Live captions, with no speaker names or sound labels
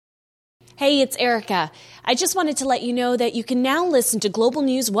Hey, it's Erica. I just wanted to let you know that you can now listen to Global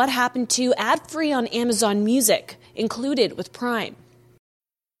News What Happened To ad-free on Amazon Music, included with Prime.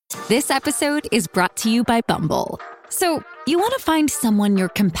 This episode is brought to you by Bumble. So, you want to find someone you're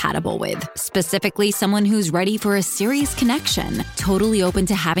compatible with, specifically someone who's ready for a serious connection, totally open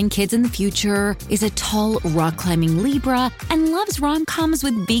to having kids in the future, is a tall, rock-climbing Libra, and loves rom-coms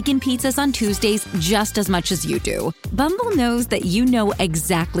with vegan pizzas on Tuesdays just as much as you do. Bumble knows that you know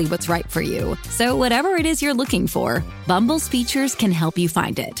exactly what's right for you. So whatever it is you're looking for, Bumble's features can help you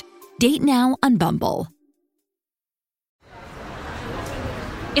find it. Date now on Bumble.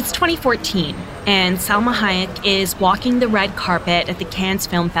 It's 2014, and Salma Hayek is walking the red carpet at the Cannes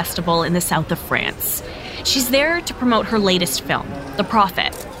Film Festival in the south of France. She's there to promote her latest film, The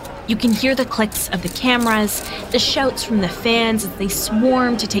Prophet. You can hear the clicks of the cameras, the shouts from the fans as they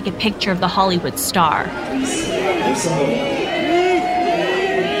swarm to take a picture of the Hollywood star.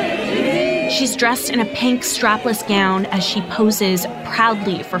 She's dressed in a pink strapless gown as she poses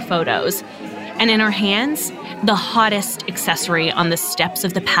proudly for photos. And in her hands, the hottest accessory on the steps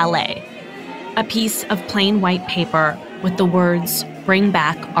of the Palais, a piece of plain white paper with the words, "Bring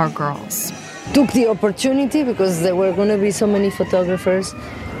back our girls." Took the opportunity because there were going to be so many photographers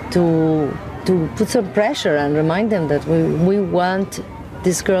to put some pressure and remind them that we want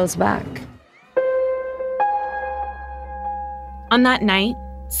these girls back. On that night,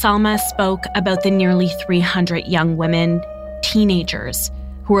 Salma spoke about the nearly 300 young women, teenagers,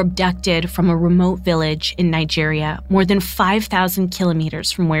 who were abducted from a remote village in Nigeria, more than 5,000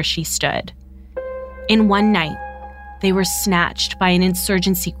 kilometers from where she stood. In one night, they were snatched by an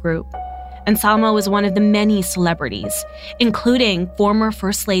insurgency group, and Salma was one of the many celebrities, including former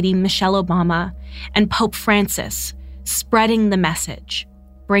First Lady Michelle Obama and Pope Francis, spreading the message,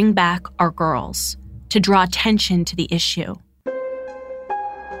 "Bring back our girls," to draw attention to the issue.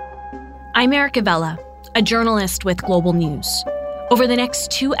 I'm Erica Vella, a journalist with Global News. Over the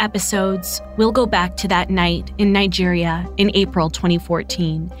next 2 episodes, we'll go back to that night in Nigeria in April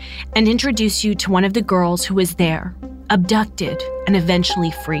 2014 and introduce you to one of the girls who was there, abducted and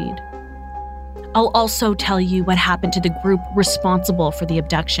eventually freed. I'll also tell you what happened to the group responsible for the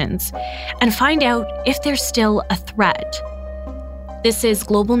abductions and find out if they're still a threat. This is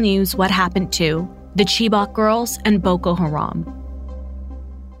Global News What Happened To the Chibok Girls and Boko Haram.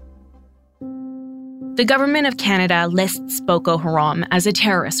 The government of Canada lists Boko Haram as a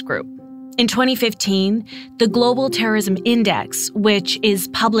terrorist group. In 2015, the Global Terrorism Index, which is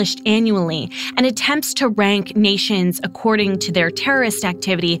published annually and attempts to rank nations according to their terrorist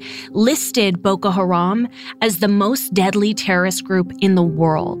activity, listed Boko Haram as the most deadly terrorist group in the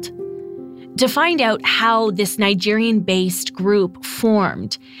world. To find out how this Nigerian-based group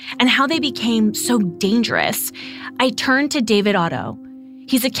formed and how they became so dangerous, I turned to David Otto.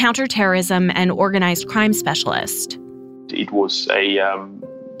 He's a counterterrorism and organized crime specialist. It was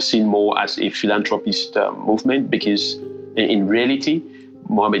seen more as a philanthropist movement because in reality,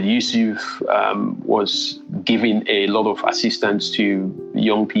 Mohammed Yusuf was giving a lot of assistance to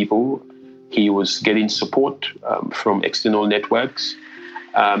young people. He was getting support from external networks.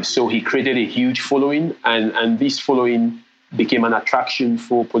 So he created a huge following, and this following became an attraction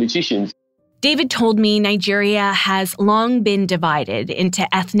for politicians. David told me Nigeria has long been divided into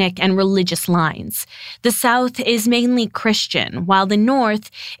ethnic and religious lines. The South is mainly Christian, while the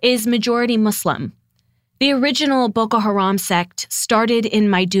North is majority Muslim. The original Boko Haram sect started in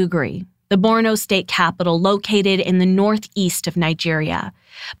Maiduguri, the Borno state capital located in the northeast of Nigeria,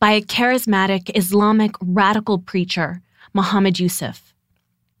 by a charismatic Islamic radical preacher, Muhammad Yusuf.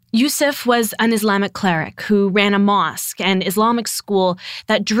 Yusuf was an Islamic cleric who ran a mosque and Islamic school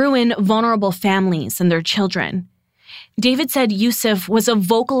that drew in vulnerable families and their children. David said Yusuf was a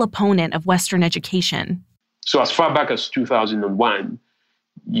vocal opponent of Western education. So as far back as 2001,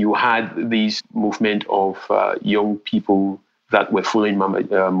 you had this movement of young people that were following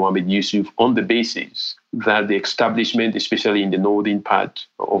Mohammed Yusuf on the basis that the establishment, especially in the northern part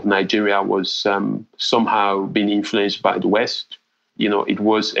of Nigeria, was somehow being influenced by the West. You know, it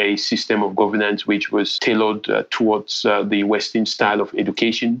was a system of governance which was tailored towards the Western style of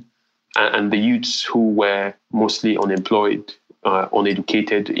education. And the youths who were mostly unemployed,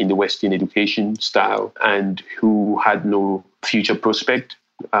 uneducated in the Western education style, and who had no future prospect,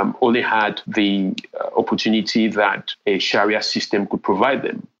 only had the opportunity that a Sharia system could provide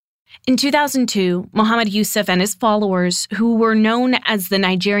them. In 2002, Mohammed Yusuf and his followers, who were known as the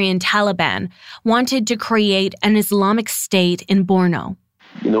Nigerian Taliban, wanted to create an Islamic state in Borno.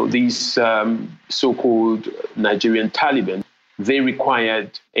 You know, these so-called Nigerian Taliban, they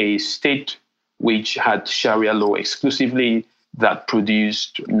required a state which had Sharia law exclusively, that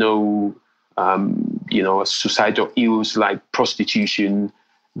produced no societal ills like prostitution,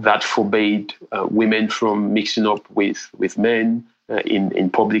 that forbade women from mixing up with men in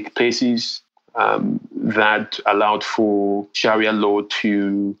public places, that allowed for Sharia law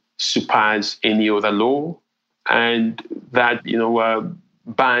to surpass any other law, and that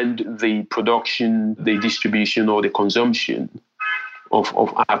banned the production, the distribution, or the consumption of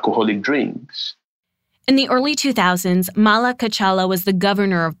alcoholic drinks. In the early 2000s, Mala Kachala was the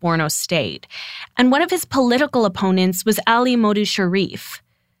governor of Borno State, and one of his political opponents was Ali Modu Sharif.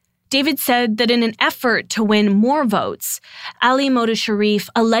 David said that in an effort to win more votes, Ali Modu Sharif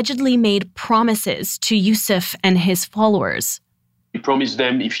allegedly made promises to Yusuf and his followers. He promised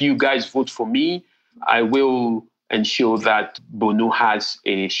them, if you guys vote for me, I will ensure that Borno has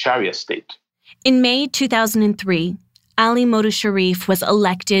a Sharia state. In May 2003, Ali Modu Sharif was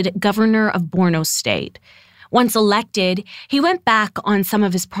elected governor of Borno State. Once elected, he went back on some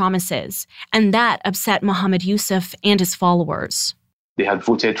of his promises, and that upset Mohammed Yusuf and his followers. They had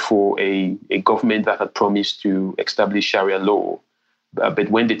voted for a government that had promised to establish Sharia law. But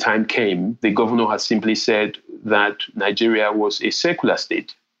when the time came, the governor had simply said that Nigeria was a secular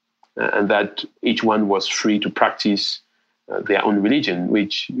state and that each one was free to practice their own religion,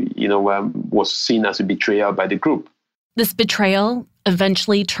 which was seen as a betrayal by the group. This betrayal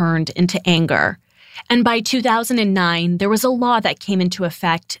eventually turned into anger. And by 2009, there was a law that came into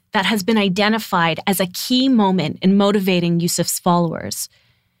effect that has been identified as a key moment in motivating Yusuf's followers.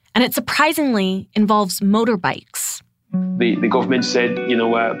 And it surprisingly involves motorbikes. The government said,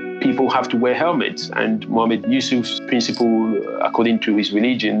 people have to wear helmets. And Mohammed Yusuf's principle, according to his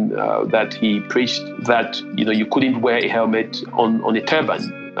religion, that he preached that, you couldn't wear a helmet on a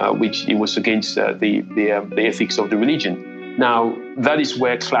turban, which it was against the ethics of the religion. Now, that is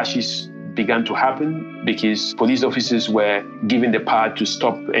where clashes began to happen because police officers were given the power to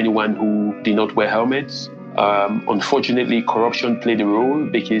stop anyone who did not wear helmets. Unfortunately, corruption played a role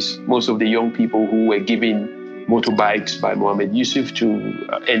because most of the young people who were given motorbikes by Mohammed Yusuf to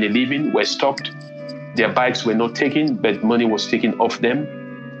earn a living were stopped. Their bikes were not taken, but money was taken off them.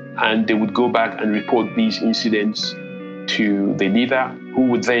 And they would go back and report these incidents to the leader, who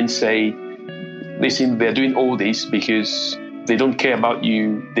would then say, listen, they're doing all this because they don't care about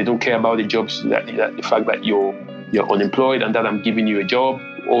you. They don't care about the jobs, the fact that you're unemployed and that I'm giving you a job.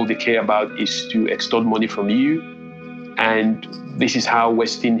 All they care about is to extort money from you. And this is how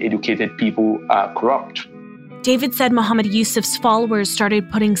Western educated people are corrupt. David said Mohammed Yusuf's followers started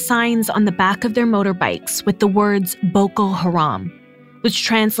putting signs on the back of their motorbikes with the words Boko Haram, which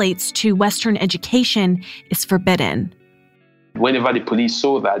translates to Western education is forbidden. Whenever the police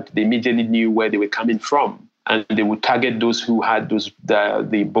saw that, they immediately knew where they were coming from. And they would target those who had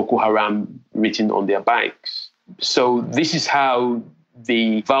the Boko Haram written on their bikes. So this is how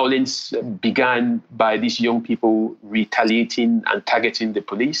the violence began, by these young people retaliating and targeting the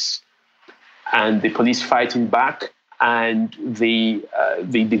police, and the police fighting back, and the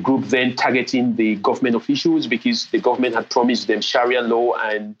group then targeting the government officials because the government had promised them Sharia law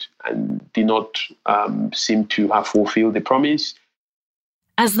and did not seem to have fulfilled the promise.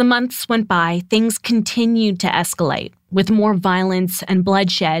 As the months went by, things continued to escalate, with more violence and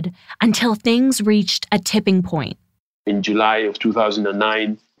bloodshed, until things reached a tipping point. In July of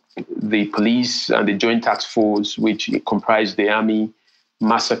 2009, the police and the Joint Task Force, which comprised the army,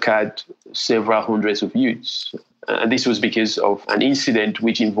 massacred several hundreds of youths. And this was because of an incident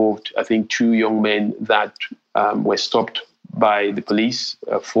which involved, I think, 2 young men that were stopped by the police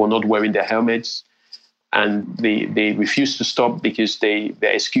for not wearing their helmets. And they refused to stop because their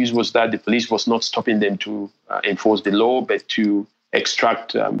excuse was that the police was not stopping them to enforce the law, but to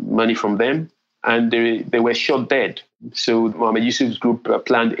extract money from them. And they were shot dead. So Mohammed Yusuf's group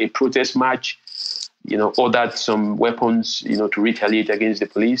planned a protest march, ordered some weapons, to retaliate against the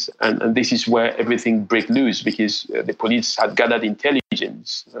police. And this is where everything broke loose because the police had gathered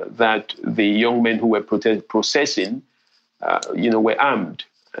intelligence that the young men who were protesting, were armed,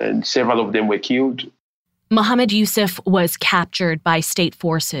 and several of them were killed. Mohammed Yusuf was captured by state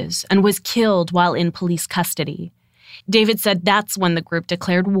forces and was killed while in police custody. David said that's when the group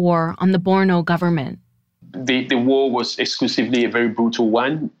declared war on the Borno government. The war was exclusively a very brutal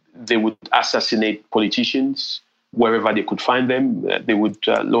one. They would assassinate politicians wherever they could find them. They would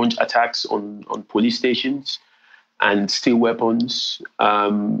launch attacks on police stations and steal weapons,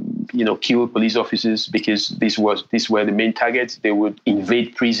 kill police officers because these were the main targets. They would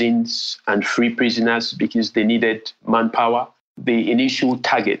invade prisons and free prisoners because they needed manpower. The initial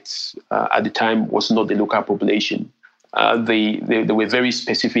targets at the time was not the local population. They were very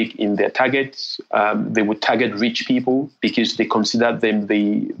specific in their targets. They would target rich people because they considered them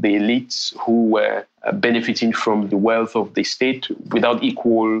the elites who were benefiting from the wealth of the state without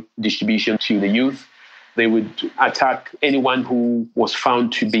equal distribution to the youth. They would attack anyone who was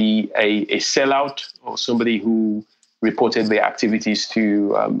found to be a sellout or somebody who reported their activities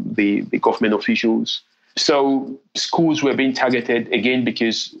to the government officials. So schools were being targeted again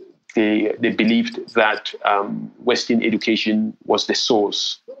because they believed that Western education was the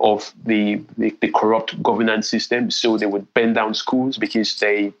source of the corrupt governance system. So they would burn down schools because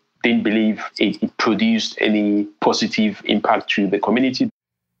they didn't believe it produced any positive impact to the community.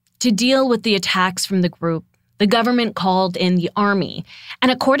 To deal with the attacks from the group, the government called in the army.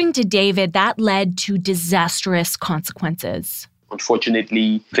 And according to David, that led to disastrous consequences.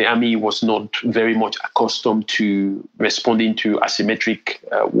 Unfortunately, the army was not very much accustomed to responding to asymmetric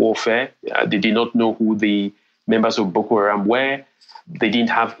warfare. They did not know who the members of Boko Haram were. They didn't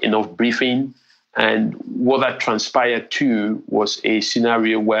have enough briefing. And what that transpired too was a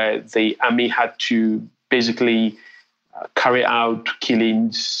scenario where the army had to basically carry out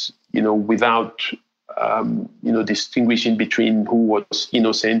killings, without, distinguishing between who was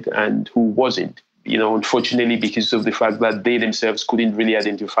innocent and who wasn't. Unfortunately, because of the fact that they themselves couldn't really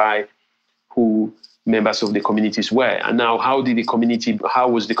identify who members of the communities were. And now how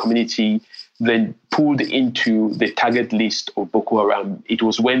was the community then pulled into the target list of Boko Haram? It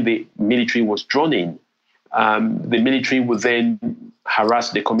was when the military was drawn in. The military would then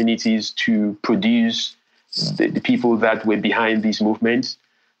harass the communities to produce the people that were behind these movements.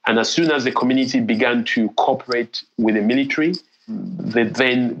 And as soon as the community began to cooperate with the military,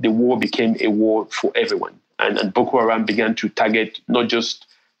 then the war became a war for everyone. And Boko Haram began to target not just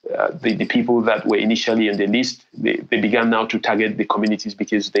the people that were initially on the list. They began now to target the communities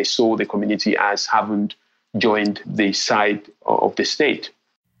because they saw the community as having joined the side of the state.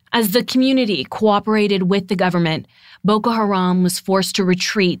 As the community cooperated with the government, Boko Haram was forced to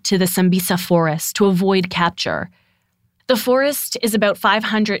retreat to the Sambisa forest to avoid capture. The forest is about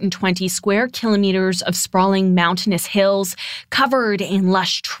 520 square kilometers of sprawling mountainous hills covered in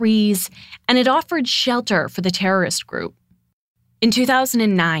lush trees, and it offered shelter for the terrorist group. In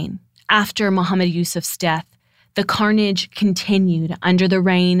 2009, after Mohammed Yusuf's death, the carnage continued under the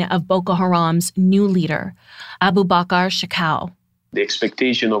reign of Boko Haram's new leader, Abubakar Shekau. The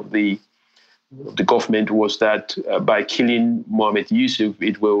expectation of the government was that by killing Mohammed Yusuf,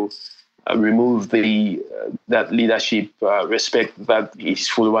 it will remove that leadership respect that his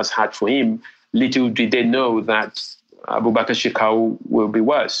followers had for him. Little did they know that Abubakar Shekau will be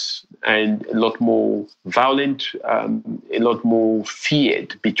worse and a lot more violent, a lot more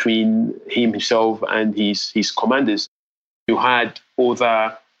feared between himself and his commanders. You had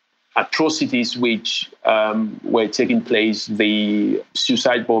other atrocities which were taking place, the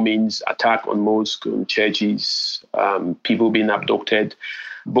suicide bombings, attack on mosques, on churches, people being abducted,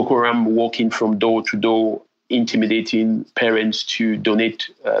 Boko Haram walking from door to door, intimidating parents to donate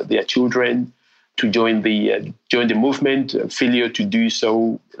their children to join the movement. Failure to do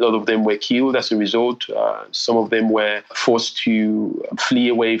so, a lot of them were killed as a result. Some of them were forced to flee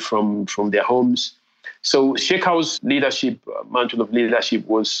away from their homes. So Shekau's leadership, mantle of leadership,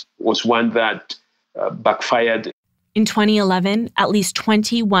 was one that backfired. In 2011, at least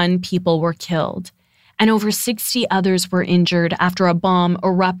 21 people were killed, and over 60 others were injured after a bomb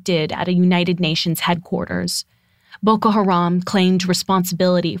erupted at a United Nations headquarters. Boko Haram claimed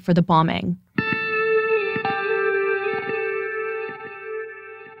responsibility for the bombing.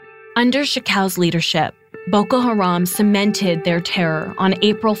 Under Shekau's leadership, Boko Haram cemented their terror on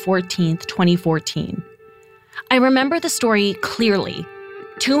April 14, 2014. I remember the story clearly.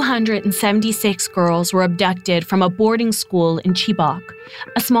 276 girls were abducted from a boarding school in Chibok,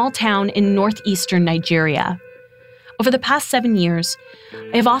 a small town in northeastern Nigeria. Over the past 7 years,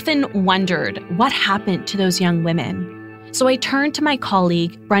 I have often wondered what happened to those young women. So I turned to my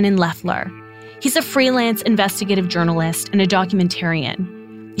colleague, Brennan Leffler. He's a freelance investigative journalist and a documentarian.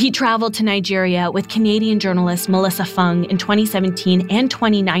 He traveled to Nigeria with Canadian journalist Melissa Fung in 2017 and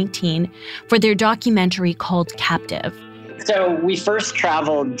 2019 for their documentary called Captive. So we first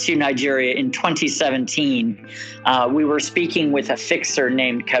traveled to Nigeria in 2017. We were speaking with a fixer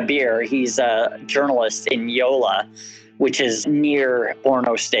named Kabir. He's a journalist in Yola, which is near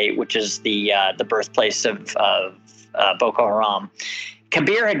Borno State, which is the birthplace of Boko Haram.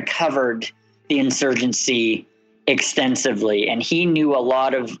 Kabir had covered the insurgency extensively, and he knew a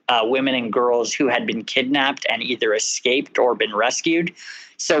lot of women and girls who had been kidnapped and either escaped or been rescued.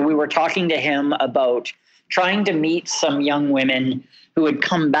 So we were talking to him about trying to meet some young women who had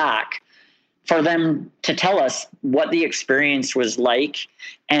come back for them to tell us what the experience was like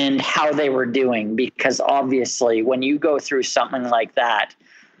and how they were doing. Because obviously when you go through something like that,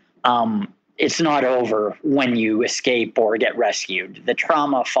 it's not over when you escape or get rescued. The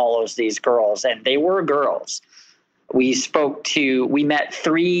trauma follows these girls, and they were girls. We met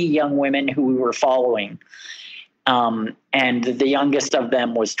 3 young women who we were following. And the youngest of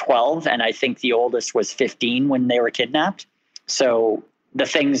them was 12, and I think the oldest was 15 when they were kidnapped. So the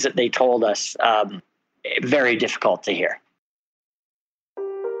things that they told us, very difficult to hear.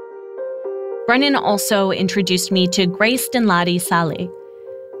 Brennan also introduced me to Grace Dinladi Saleh.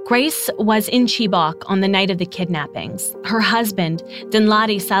 Grace was in Chibok on the night of the kidnappings. Her husband,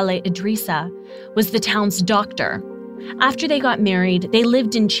 Dinladi Saleh Idrissa, was the town's doctor. After they got married, they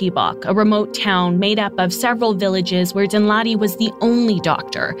lived in Chibok, a remote town made up of several villages where Dinladi was the only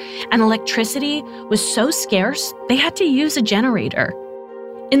doctor, and electricity was so scarce they had to use a generator.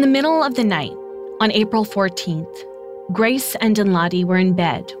 In the middle of the night, on April 14th, Grace and Dinladi were in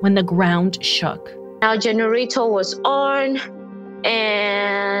bed when the ground shook. Our generator was on,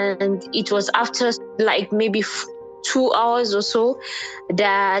 and it was after like maybe 2 hours or so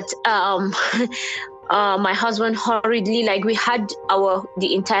that my husband hurriedly, like we had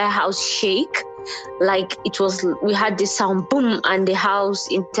the entire house shake. Like we had this sound boom, and the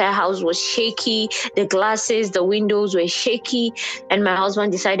entire house was shaky. The glasses, the windows were shaky. And my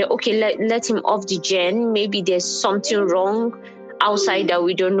husband decided, okay, let him off the gen. Maybe there's something wrong outside that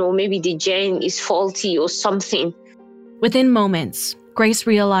we don't know. Maybe the gen is faulty or something. Within moments, Grace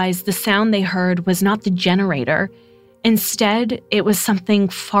realized the sound they heard was not the generator. Instead, it was something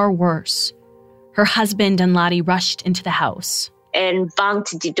far worse. Her husband and Lottie rushed into the house and banged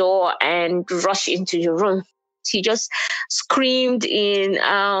the door and rushed into the room. He just screamed in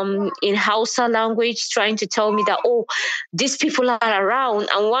Hausa language, trying to tell me that, oh, these people are around.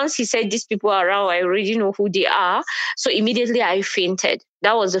 And once he said these people are around, I already know who they are. So immediately I fainted.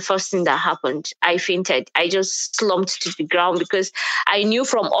 That was the first thing that happened. I fainted. I just slumped to the ground because I knew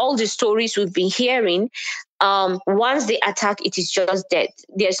from all the stories we've been hearing, once they attack, it is just death.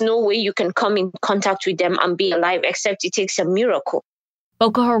 There's no way you can come in contact with them and be alive, except it takes a miracle.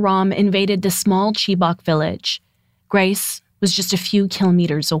 Boko Haram invaded the small Chibok village. Grace was just a few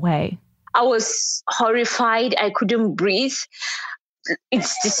kilometers away. I was horrified. I couldn't breathe.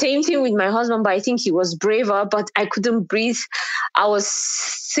 It's the same thing with my husband, but I think he was braver, but I couldn't breathe. I was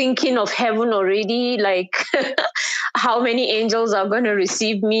thinking of heaven already, like how many angels are going to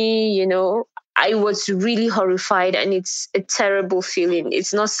receive me, you know. I was really horrified, and it's a terrible feeling.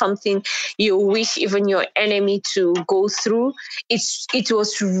 It's not something you wish even your enemy to go through. It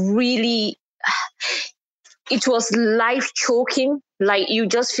was life-choking. Like, you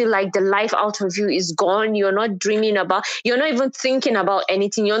just feel like the life out of you is gone. You're not dreaming about, you're not even thinking about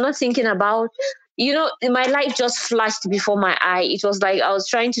anything. You're not thinking about, my life just flashed before my eye. It was like I was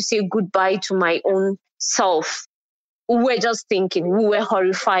trying to say goodbye to my own self. We were just thinking, we were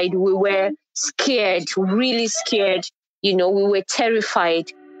horrified, we were scared, really scared. We were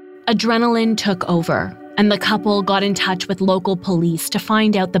terrified. Adrenaline took over, and the couple got in touch with local police to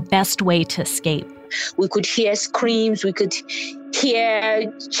find out the best way to escape. We could hear screams, we could hear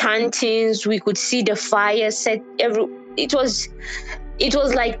chantings, we could see the fire set. It was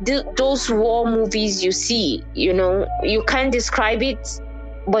like those war movies you see, you can't describe it,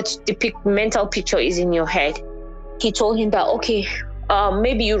 but the mental picture is in your head. He told him that, okay,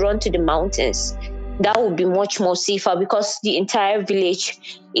 maybe you run to the mountains. That would be much more safer because the entire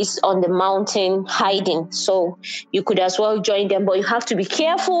village is on the mountain hiding. So you could as well join them, but you have to be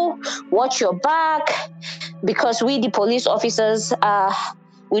careful, watch your back, because we, the police officers,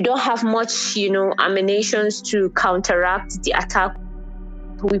 we don't have much, ammunitions to counteract the attack.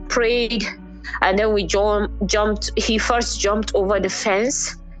 We prayed, and then we jumped. He first jumped over the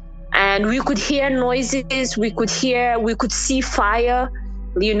fence. And we could hear noises, we could see fire,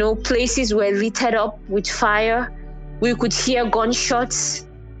 places were lit up with fire. We could hear gunshots.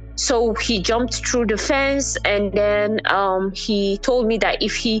 So he jumped through the fence, and then he told me that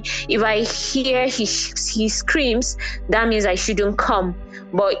if I hear he screams, that means I shouldn't come.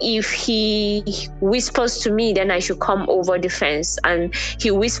 But if he whispers to me, then I should come over the fence. And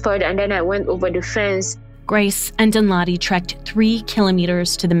he whispered, and then I went over the fence. Grace and Dinladi trekked 3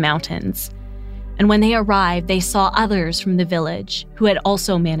 kilometers to the mountains. And when they arrived, they saw others from the village who had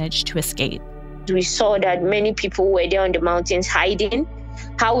also managed to escape. We saw that many people were there on the mountains hiding.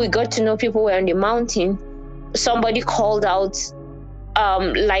 How we got to know people were on the mountain, somebody called out,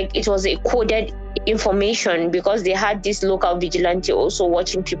 like it was a coded information because they had this local vigilante also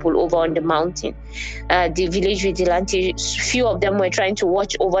watching people over on the mountain. The village vigilante, few of them were trying to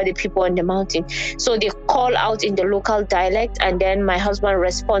watch over the people on the mountain. So they call out in the local dialect, and then my husband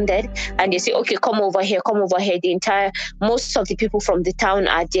responded and they say, okay, come over here. Most of the people from the town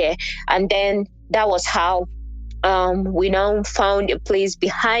are there. And then that was how we now found a place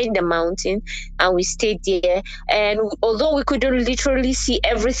behind the mountain and we stayed there. And although we couldn't literally see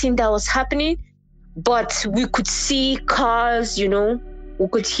everything that was happening, but we could see cars, we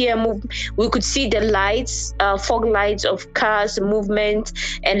could we could see the lights, fog lights of cars, movement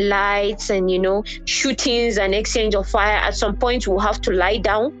and lights and, shootings and exchange of fire. At some point, we'll have to lie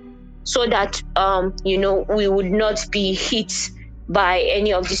down so that, we would not be hit by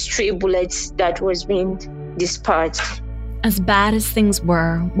any of the stray bullets that was being dispersed. As bad as things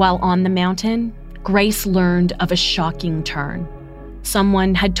were while on the mountain, Grace learned of a shocking turn.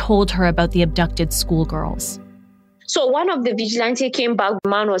 Someone had told her about the abducted schoolgirls. So one of the vigilantes came back. The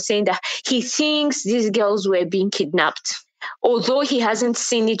man was saying that he thinks these girls were being kidnapped. Although he hasn't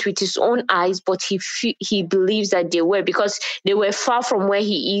seen it with his own eyes, but he believes that they were, because they were far from where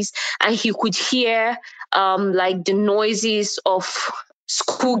he is, and he could hear like the noises of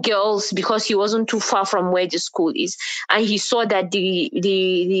schoolgirls because he wasn't too far from where the school is, and he saw that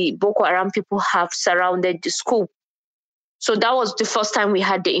the Boko Haram people have surrounded the school. So that was the first time we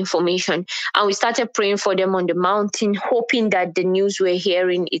had the information, and we started praying for them on the mountain, hoping that the news we're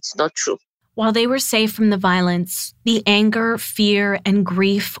hearing, it's not true. While they were safe from the violence, the anger, fear, and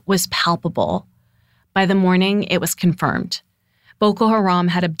grief was palpable. By the morning, it was confirmed. Boko Haram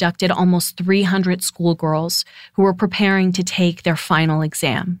had abducted almost 300 schoolgirls who were preparing to take their final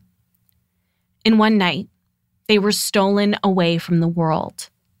exam. In one night, they were stolen away from the world.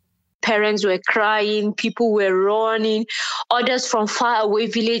 Parents were crying, people were running. Others from far away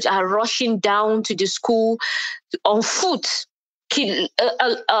village are rushing down to the school on foot,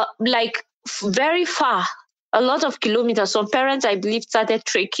 like very far, a lot of kilometers. Some parents, I believe, started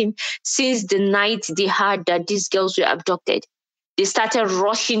trekking since the night they heard that these girls were abducted. They started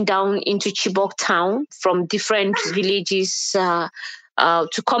rushing down into Chibok town from different villages to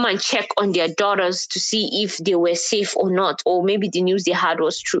come and check on their daughters to see if they were safe or not, or maybe the news they had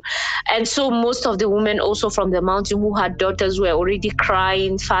was true. And so most of the women also from the mountain who had daughters were already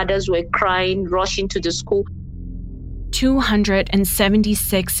crying, fathers were crying, rushing to the school.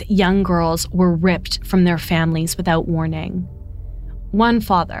 276 young girls were ripped from their families without warning. One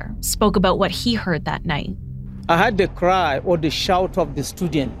father spoke about what he heard that night. I heard the cry or the shout of the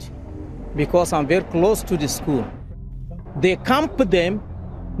student because I'm very close to the school. They camped them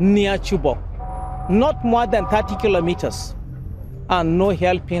near Chibok, not more than 30 kilometers, and no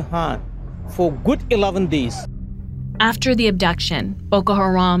helping hand for good 11 days. After the abduction, Boko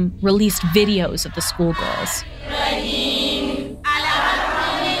Haram released videos of the schoolgirls.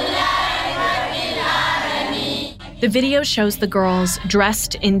 The video shows the girls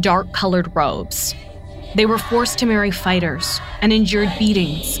dressed in dark-colored robes. They were forced to marry fighters and endured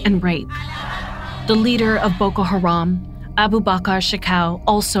beatings and rape. The leader of Boko Haram, Abu Bakr Shekau,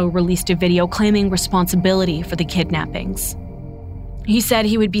 also released a video claiming responsibility for the kidnappings. He said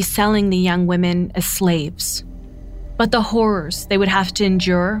he would be selling the young women as slaves. But the horrors they would have to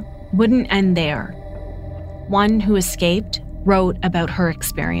endure wouldn't end there. One who escaped wrote about her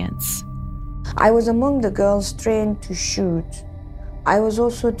experience. I was among the girls trained to shoot. I was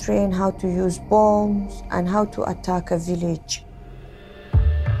also trained how to use bombs and how to attack a village.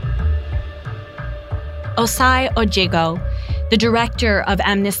 Osai Ojego, the director of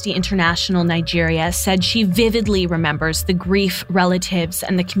Amnesty International Nigeria, said she vividly remembers the grief relatives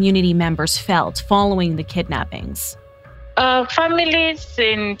and the community members felt following the kidnappings. Families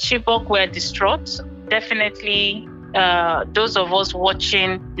in Chibok were distraught. Definitely, those of us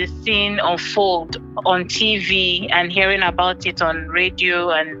watching the scene unfold on TV and hearing about it on radio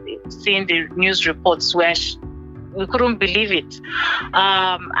and seeing the news reports, we couldn't believe it.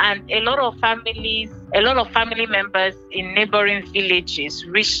 And a lot of family members in neighboring villages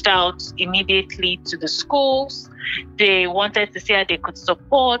reached out immediately to the schools. They wanted to see how they could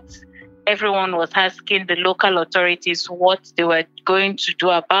support. Everyone was asking the local authorities what they were going to do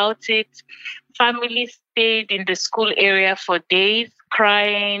about it. Families stayed in the school area for days,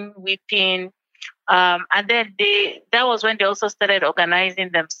 crying, weeping. And then that was when they also started organizing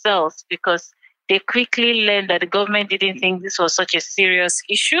themselves, because they quickly learned that the government didn't think this was such a serious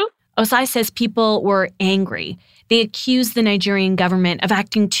issue. Osai says people were angry. They accused the Nigerian government of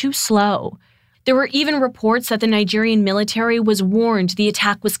acting too slow. There were even reports that the Nigerian military was warned the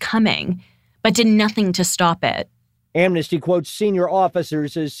attack was coming, but did nothing to stop it. Amnesty quotes senior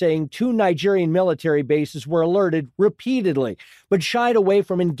officers as saying 2 Nigerian military bases were alerted repeatedly, but shied away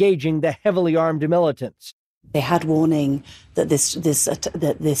from engaging the heavily armed militants. They had warning that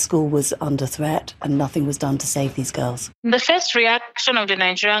this school was under threat and nothing was done to save these girls. The first reaction of the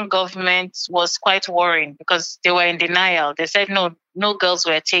Nigerian government was quite worrying because they were in denial. They said no girls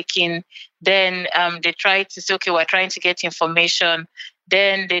were taken. Then they tried to say, okay, we're trying to get information.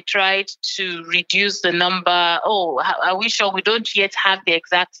 Then they tried to reduce the number. Oh, are we sure? We don't yet have the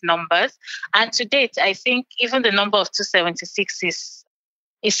exact numbers. And to date, I think even the number of 276 is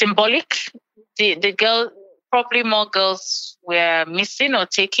symbolic. The girl, probably more girls were missing or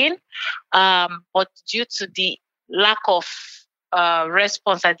taken. But due to the lack of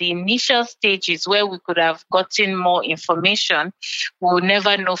response at the initial stages where we could have gotten more information, we'll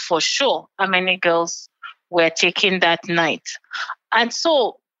never know for sure how many girls were taken that night. And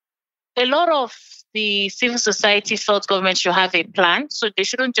so a lot of the civil society felt government should have a plan. So they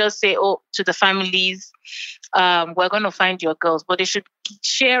shouldn't just say, to the families, we're going to find your girls, but they should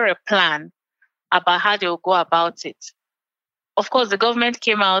share a plan about how they will go about it. Of course, the government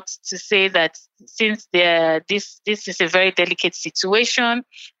came out to say that since this is a very delicate situation,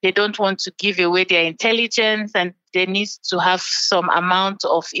 they don't want to give away their intelligence and they need to have some amount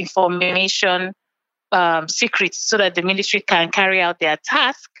of information secrets so that the military can carry out their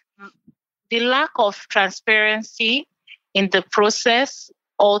task. The lack of transparency in the process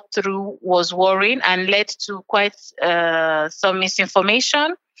all through was worrying and led to quite some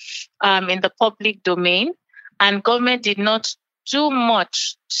misinformation in the public domain. And government did not do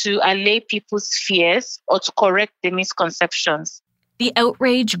much to allay people's fears or to correct the misconceptions. The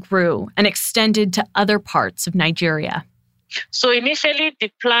outrage grew and extended to other parts of Nigeria. So initially,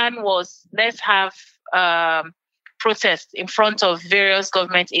 the plan was, let's have protests in front of various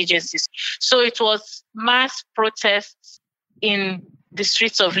government agencies. So it was mass protests in the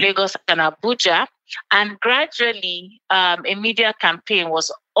streets of Lagos and Abuja. And gradually, a media campaign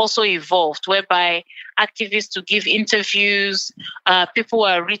was also evolved, whereby activists to give interviews, people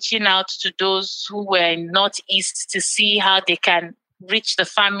were reaching out to those who were in Northeast to see how they can reach the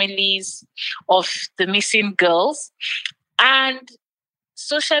families of the missing girls. And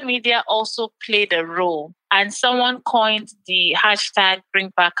social media also played a role. And someone coined the hashtag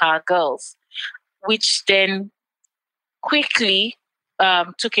 #BringBackOurGirls, which then quickly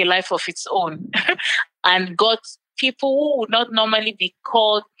took a life of its own and got people who would not normally be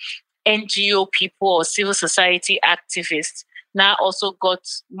called NGO people or civil society activists now also got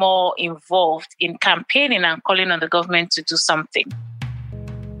more involved in campaigning and calling on the government to do something.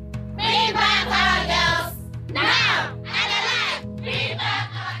 Bring back our girls now and alive. Bring back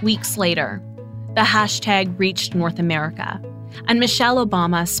our... Weeks later, the hashtag reached North America, and Michelle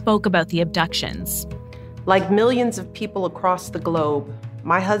Obama spoke about the abductions. Like millions of people across the globe,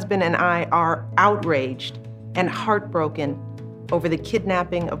 my husband and I are outraged and heartbroken over the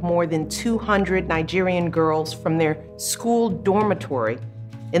kidnapping of more than 200 Nigerian girls from their school dormitory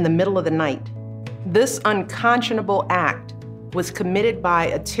in the middle of the night. This unconscionable act was committed by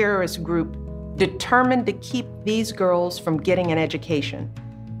a terrorist group determined to keep these girls from getting an education.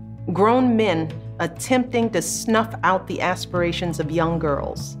 Grown men attempting to snuff out the aspirations of young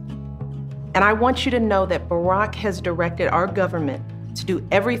girls. And I want you to know that Barack has directed our government to do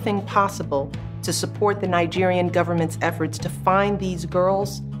everything possible to support the Nigerian government's efforts to find these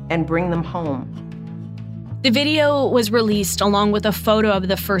girls and bring them home. The video was released along with a photo of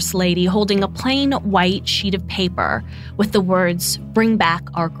the First Lady holding a plain white sheet of paper with the words, "Bring back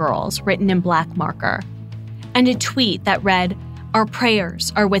our girls," written in black marker, and a tweet that read, "Our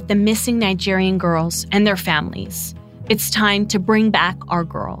prayers are with the missing Nigerian girls and their families. It's time to bring back our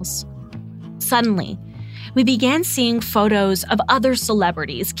girls." Suddenly, we began seeing photos of other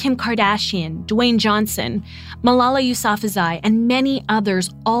celebrities, Kim Kardashian, Dwayne Johnson, Malala Yousafzai, and many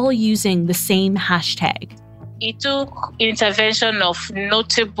others, all using the same hashtag. It took intervention of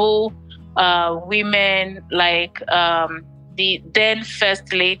notable women like the then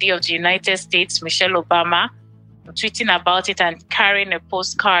First Lady of the United States, Michelle Obama, tweeting about it and carrying a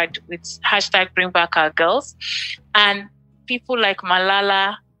postcard with hashtag #BringBackOurGirls. And people like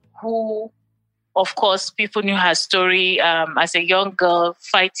Malala, who, of course, people knew her story as a young girl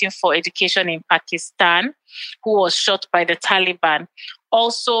fighting for education in Pakistan, who was shot by the Taliban,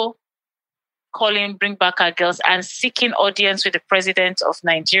 also calling Bring Back Our Girls and seeking audience with the president of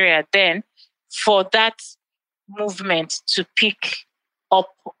Nigeria then for that movement to pick up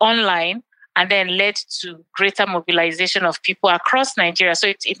online and then led to greater mobilization of people across Nigeria. So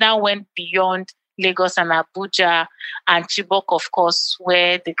it now went beyond Lagos and Abuja and Chibok, of course,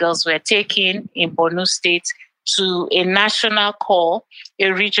 where the girls were taken in Borno State, to a national call,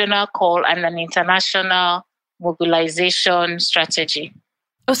 a regional call, and an international mobilization strategy.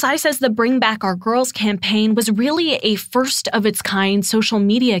 Osai says the Bring Back Our Girls campaign was really a first-of-its-kind social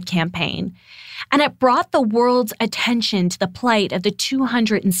media campaign, and it brought the world's attention to the plight of the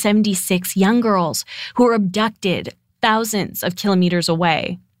 276 young girls who were abducted thousands of kilometers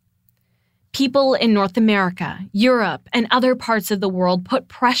away. People in North America, Europe, and other parts of the world put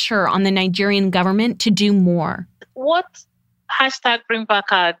pressure on the Nigerian government to do more. What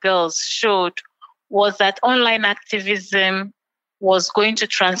 #BringBackOurGirls showed was that online activism was going to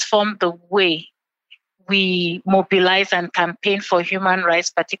transform the way we mobilize and campaign for human rights,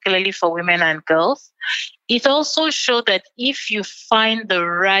 particularly for women and girls. It also showed that if you find the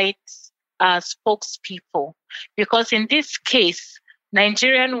right spokespeople, because in this case,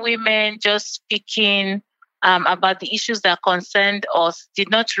 Nigerian women just speaking about the issues that concerned us did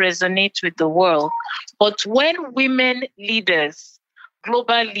not resonate with the world. But when women leaders,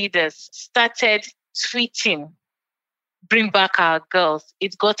 global leaders, started tweeting, "Bring back our girls,"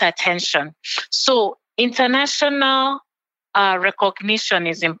 it got attention. So international recognition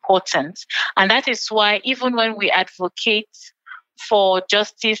is important. And that is why even when we advocate for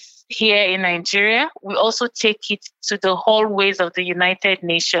justice here in Nigeria, we also take it to the hallways of the United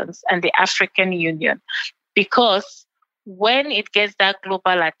Nations and the African Union. Because when it gets that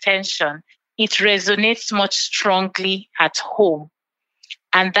global attention, it resonates much strongly at home.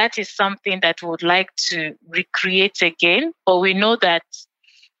 And that is something that we would like to recreate again. But we know that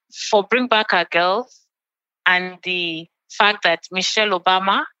for Bring Back Our Girls and the fact that Michelle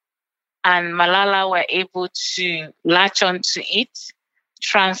Obama and Malala were able to latch onto it,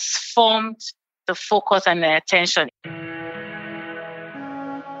 transformed the focus and the attention.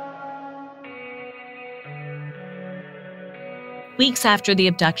 Weeks after the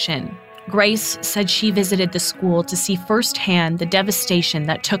abduction, Grace said she visited the school to see firsthand the devastation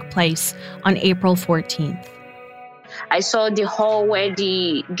that took place on April 14th. I saw the hall where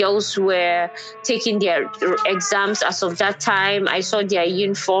the girls were taking their exams as of that time. I saw their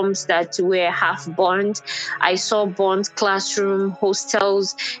uniforms that were half burned. I saw burned classroom,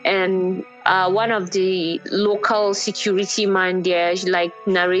 hostels, and one of the local security man there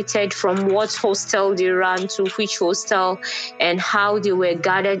narrated from what hostel they ran to which hostel and how they were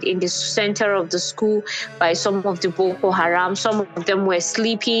gathered in the center of the school by some of the Boko Haram. Some of them were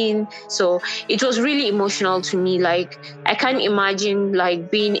sleeping. So it was really emotional to me. I can't imagine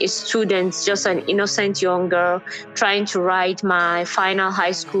being a student, just an innocent young girl trying to write my final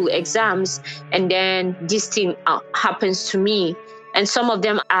high school exams, and then this thing happens to me. And some of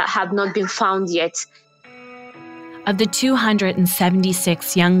them have not been found yet. Of the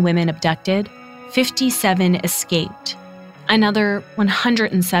 276 young women abducted, 57 escaped. Another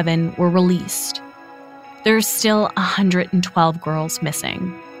 107 were released. There are still 112 girls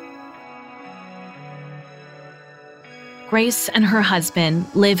missing. Grace and her husband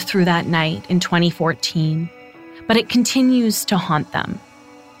lived through that night in 2014, but it continues to haunt them.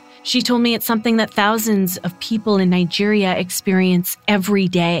 She told me it's something that thousands of people in Nigeria experience every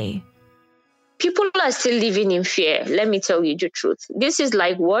day. People are still living in fear. Let me tell you the truth. This is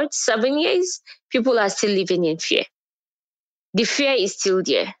 7 years? People are still living in fear. The fear is still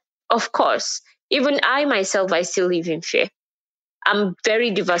there. Of course, even I myself, I still live in fear. I'm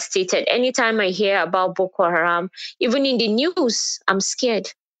very devastated. Anytime I hear about Boko Haram, even in the news, I'm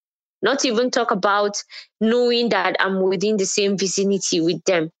scared. Not even talk about knowing that I'm within the same vicinity with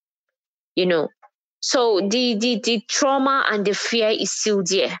them. So the trauma and the fear is still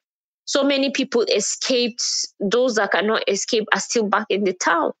there. So many people escaped. Those that cannot escape are still back in the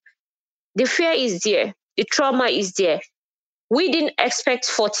town. The fear is there. The trauma is there. We didn't expect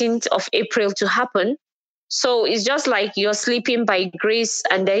 14th of April to happen. So it's just like you're sleeping by grace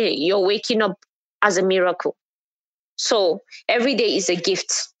and then you're waking up as a miracle. So every day is a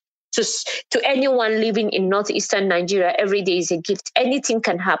gift. To anyone living in northeastern Nigeria, every day is a gift. Anything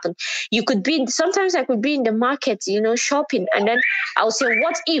can happen. Sometimes I could be in the market, shopping, and then I'll say,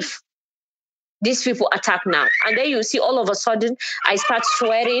 what if these people attack now? And then you see all of a sudden, I start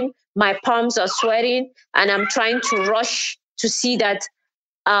sweating, my palms are sweating, and I'm trying to rush to see that,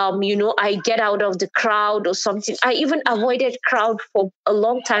 I get out of the crowd or something. I even avoided crowd for a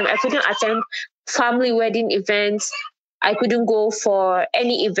long time. I couldn't attend family wedding events. I couldn't go for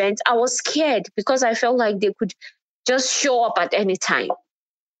any event. I was scared because I felt like they could just show up at any time.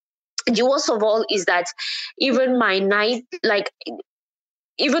 The worst of all is that even my night,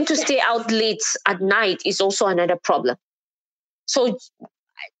 even to stay out late at night is also another problem. So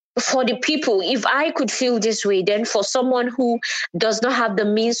for the people, if I could feel this way, then for someone who does not have the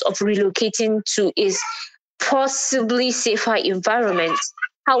means of relocating to his possibly safer environment,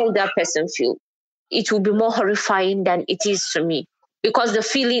 how would that person feel? It will be more horrifying than it is to me, because the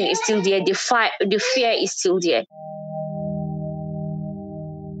feeling is still there, the fear is still there.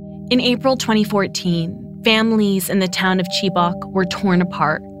 In April 2014, families in the town of Chibok were torn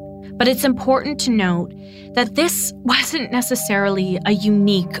apart. But it's important to note that this wasn't necessarily a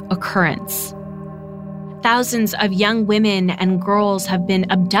unique occurrence. Thousands of young women and girls have been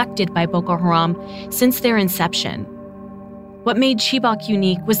abducted by Boko Haram since their inception. What made Chibok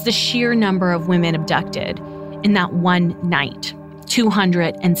unique was the sheer number of women abducted in that one night,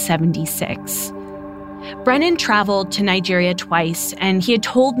 276. Brennan traveled to Nigeria twice, and he had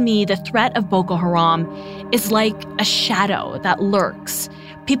told me the threat of Boko Haram is like a shadow that lurks.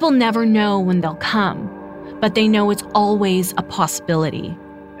 People never know when they'll come, but they know it's always a possibility.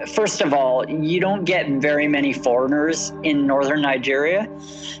 First of all, you don't get very many foreigners in northern Nigeria.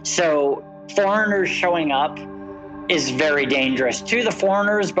 So foreigners showing up is very dangerous to the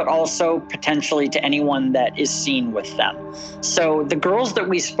foreigners, but also potentially to anyone that is seen with them. So the girls that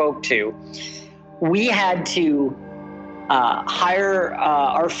we spoke to, we had to hire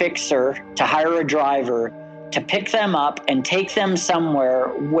our fixer, to hire a driver, to pick them up and take them somewhere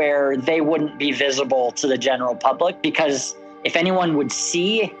where they wouldn't be visible to the general public, because if anyone would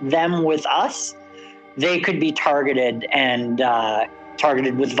see them with us, they could be targeted and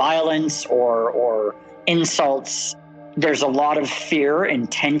targeted with violence or insults. There's a lot of fear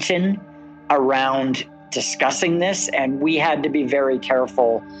and tension around discussing this, and we had to be very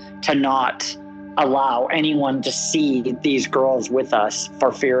careful to not allow anyone to see these girls with us for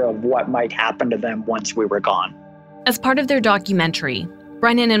fear of what might happen to them once we were gone. As part of their documentary,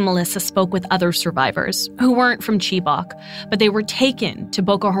 Brennan and Melissa spoke with other survivors who weren't from Chibok, but they were taken to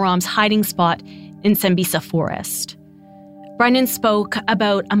Boko Haram's hiding spot in Sambisa Forest. Brennan spoke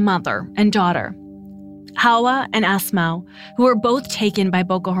about a mother and daughter, Hawa and Asmau, who were both taken by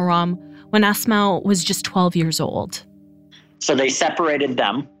Boko Haram when Asmau was just 12 years old. So they separated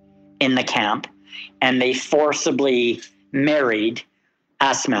them in the camp, and they forcibly married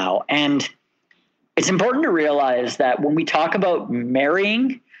Asmau. And it's important to realize that when we talk about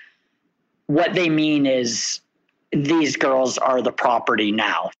marrying, what they mean is these girls are the property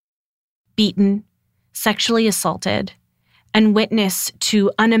now. Beaten, sexually assaulted, and witness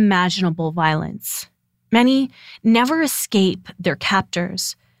to unimaginable violence. Many never escape their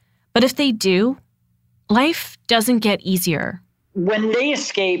captors. But if they do, life doesn't get easier. When they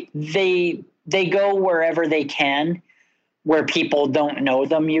escape, they go wherever they can, where people don't know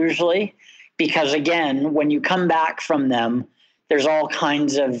them usually. Because again, when you come back from them, there's all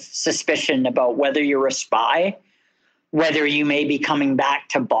kinds of suspicion about whether you're a spy, whether you may be coming back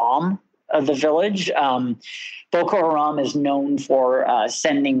to bomb the village. Boko Haram is known for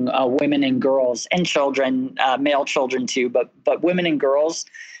sending women and girls and children, male children too, but women and girls.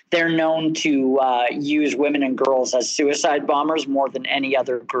 They're known to use women and girls as suicide bombers more than any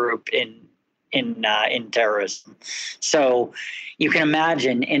other group in terrorism. So you can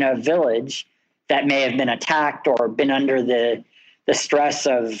imagine in a village that may have been attacked or been under the stress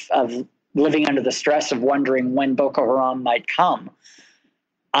of living under the stress of wondering when Boko Haram might come,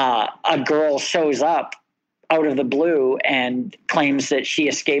 a girl shows up out of the blue and claims that she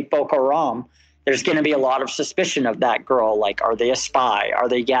escaped Boko Haram. There's going to be a lot of suspicion of that girl. Like, are they a spy? Are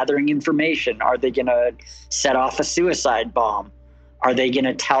they gathering information? Are they going to set off a suicide bomb? Are they going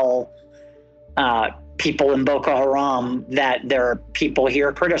to tell people in Boko Haram that there are people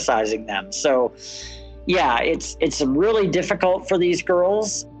here criticizing them? So, yeah, it's really difficult for these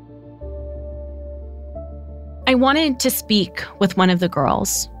girls. I wanted to speak with one of the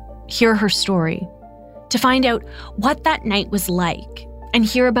girls, hear her story, to find out what that night was like and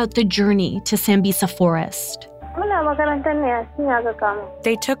hear about the journey to Sambisa Forest.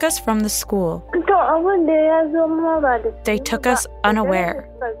 They took us from the school. They took us unaware.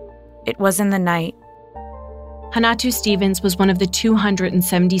 It was in the night. Hanatu Stevens was one of the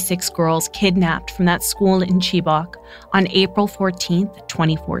 276 girls kidnapped from that school in Chibok on April 14th,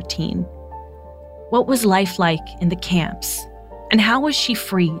 2014. What was life like in the camps? And how was she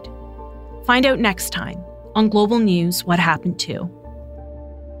freed? Find out next time on Global News What Happened To.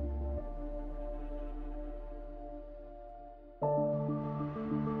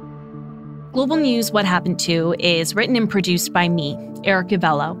 Global News What Happened To is written and produced by me, Erica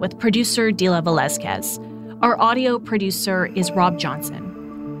Vela, with producer Dila Velazquez. Our audio producer is Rob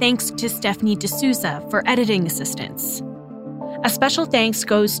Johnson. Thanks to Stephanie D'Souza for editing assistance. A special thanks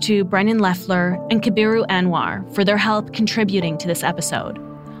goes to Brennan Leffler and Kabiru Anwar for their help contributing to this episode.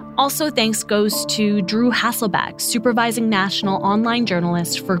 Also, thanks goes to Drew Hasselbeck, supervising national online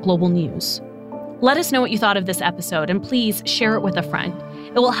journalist for Global News. Let us know what you thought of this episode, and please share it with a friend.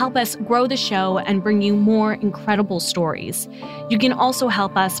 It will help us grow the show and bring you more incredible stories. You can also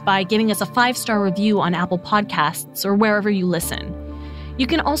help us by giving us a 5-star review on Apple Podcasts or wherever you listen. You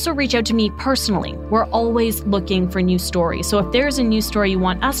can also reach out to me personally. We're always looking for new stories. So if there's a new story you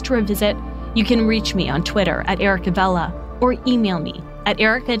want us to revisit, you can reach me on Twitter at Erica Vella or email me at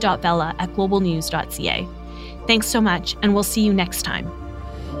erica.vella@globalnews.ca. Thanks so much, and we'll see you next time.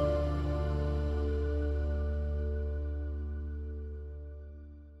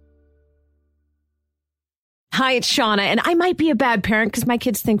 Hi, it's Shauna, and I might be a bad parent because my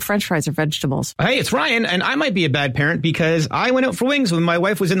kids think French fries are vegetables. Hey, it's Ryan, and I might be a bad parent because I went out for wings when my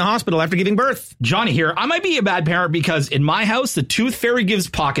wife was in the hospital after giving birth. Johnny here. I might be a bad parent because in my house, the tooth fairy gives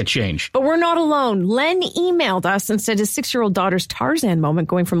pocket change. But we're not alone. Len emailed us and said his 6-year-old daughter's Tarzan moment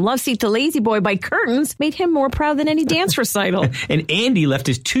going from love seat to lazy boy by curtains made him more proud than any dance recital. And Andy left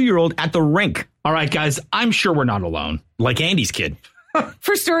his 2-year-old at the rink. All right, guys, I'm sure we're not alone. Like Andy's kid.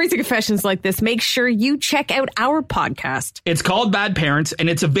 For stories and confessions like this, make sure you check out our podcast. It's called Bad Parents, and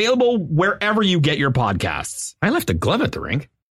it's available wherever you get your podcasts. I left a glove at the rink.